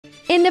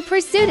In the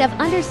pursuit of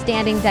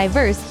understanding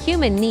diverse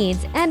human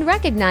needs and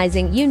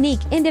recognizing unique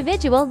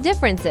individual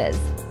differences,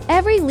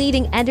 every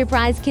leading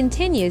enterprise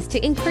continues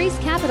to increase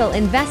capital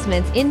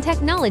investments in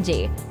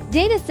technology,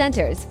 data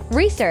centers,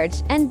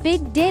 research, and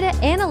big data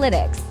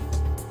analytics.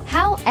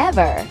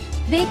 However,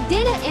 big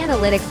data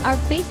analytics are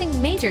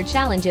facing major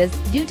challenges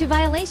due to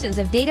violations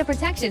of data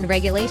protection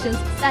regulations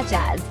such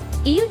as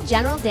EU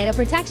General Data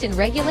Protection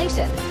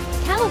Regulation,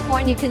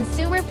 California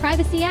Consumer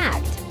Privacy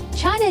Act,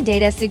 China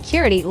Data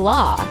Security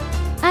Law.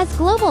 As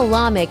global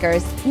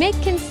lawmakers make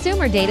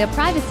consumer data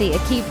privacy a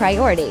key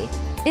priority,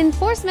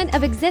 enforcement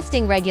of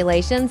existing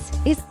regulations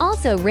is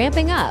also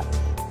ramping up.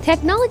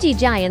 Technology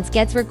giants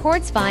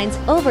records fines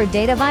over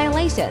data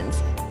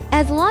violations.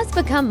 As laws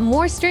become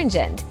more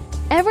stringent,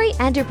 every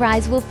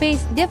enterprise will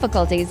face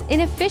difficulties in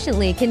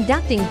efficiently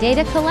conducting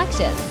data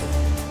collection.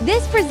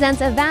 This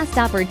presents a vast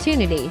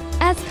opportunity,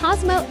 as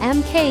Cosmo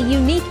MK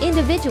unique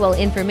individual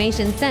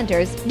information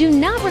centers do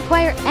not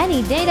require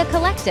any data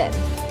collection.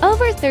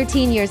 Over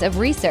 13 years of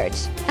research,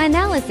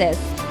 analysis,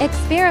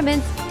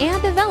 experiments, and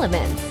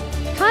developments,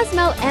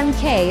 Cosmo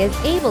MK is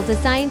able to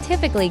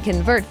scientifically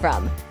convert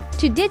from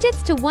 2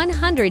 digits to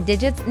 100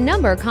 digits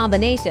number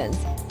combinations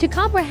to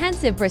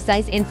comprehensive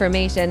precise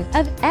information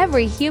of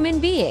every human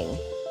being.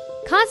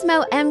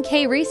 Cosmo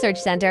MK Research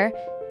Center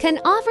can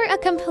offer a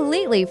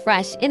completely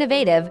fresh,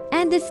 innovative,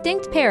 and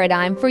distinct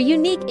paradigm for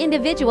unique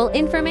individual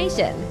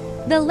information.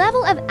 The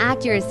level of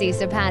accuracy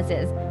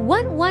surpasses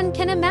what one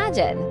can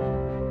imagine.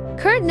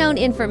 Current known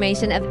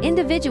information of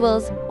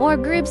individuals or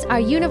groups are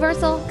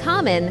universal,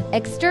 common,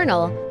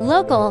 external,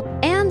 local,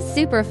 and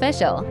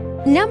superficial.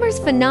 Numbers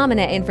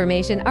phenomena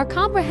information are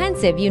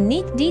comprehensive,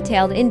 unique,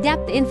 detailed,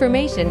 in-depth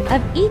information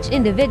of each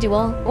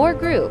individual or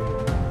group.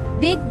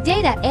 Big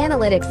data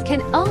analytics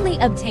can only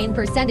obtain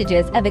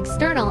percentages of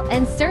external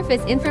and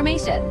surface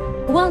information,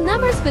 while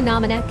numbers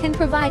phenomena can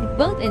provide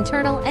both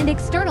internal and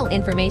external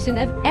information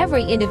of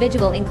every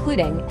individual,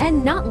 including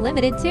and not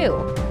limited to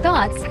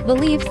thoughts,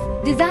 beliefs,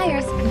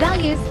 desires,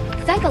 values,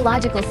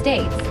 psychological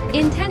states,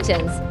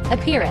 intentions,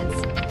 appearance,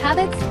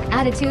 habits,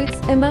 attitudes,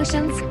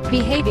 emotions,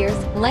 behaviors,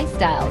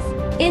 lifestyles,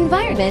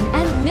 environment,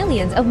 and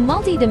millions of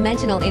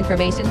multi-dimensional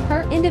information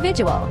per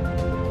individual.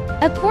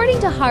 According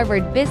to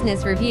Harvard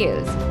Business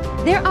Reviews,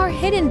 there are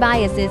hidden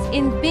biases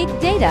in big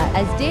data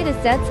as data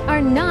sets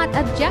are not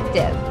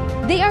objective.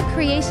 They are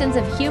creations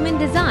of human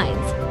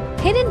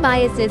designs. Hidden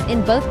biases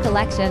in both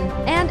collection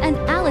and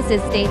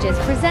analysis stages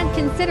present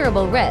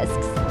considerable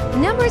risks.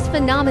 Numbers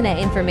phenomena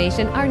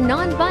information are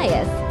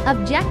non-biased,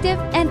 objective,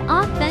 and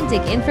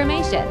authentic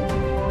information.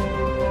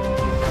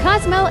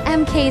 Cosmo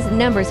MK's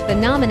numbers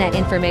phenomena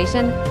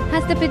information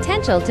has the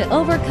potential to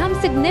overcome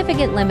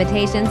significant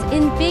limitations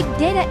in big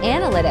data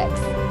analytics.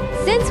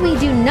 Since we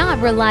do not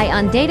rely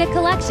on data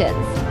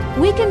collections,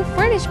 we can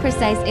furnish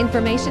precise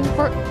information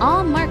for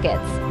all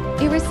markets,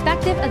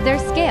 irrespective of their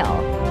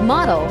scale,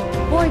 model,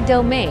 or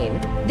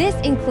domain. This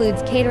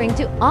includes catering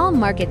to all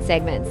market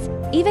segments,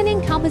 even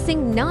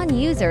encompassing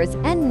non-users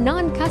and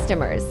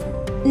non-customers.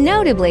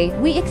 Notably,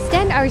 we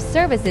extend our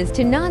services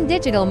to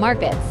non-digital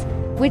markets,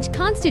 which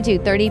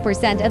constitute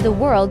 30% of the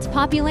world's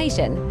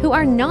population who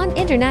are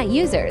non-internet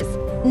users.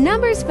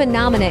 Numbers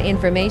phenomena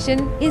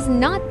information is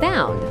not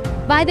bound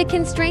by the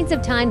constraints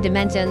of time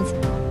dimensions.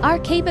 Our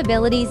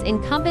capabilities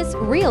encompass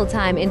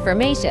real-time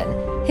information,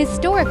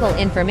 historical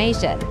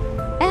information,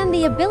 and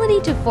the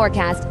ability to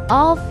forecast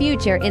all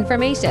future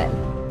information.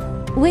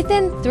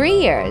 Within 3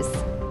 years,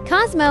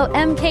 Cosmo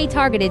MK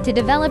targeted to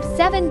develop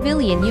 7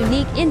 billion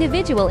unique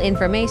individual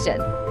information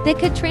that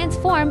could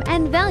transform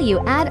and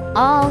value-add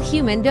all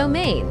human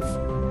domains.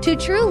 To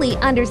truly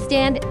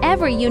understand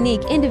every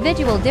unique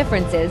individual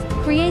differences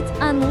creates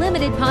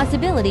unlimited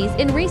possibilities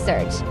in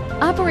research,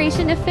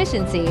 operation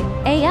efficiency,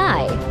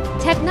 AI,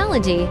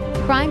 technology,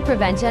 crime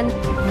prevention,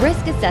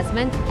 risk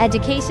assessment,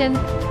 education,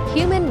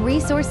 human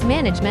resource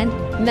management,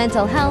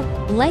 mental health,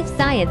 life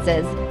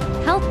sciences,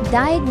 health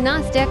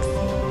diagnostics,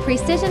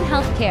 precision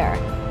healthcare,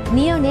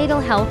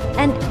 neonatal health,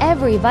 and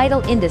every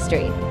vital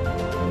industry.